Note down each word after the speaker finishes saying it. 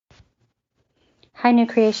Hi, New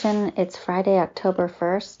Creation. It's Friday, October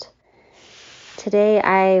 1st. Today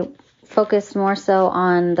I focused more so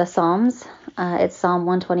on the Psalms. It's Psalm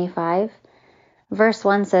 125. Verse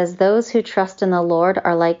 1 says, "Those who trust in the Lord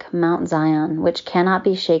are like Mount Zion, which cannot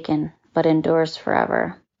be shaken, but endures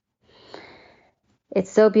forever."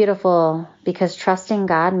 It's so beautiful because trusting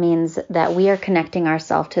God means that we are connecting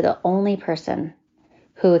ourselves to the only person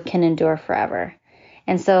who can endure forever.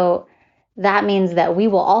 And so that means that we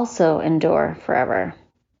will also endure forever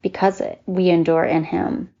because we endure in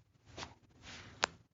Him.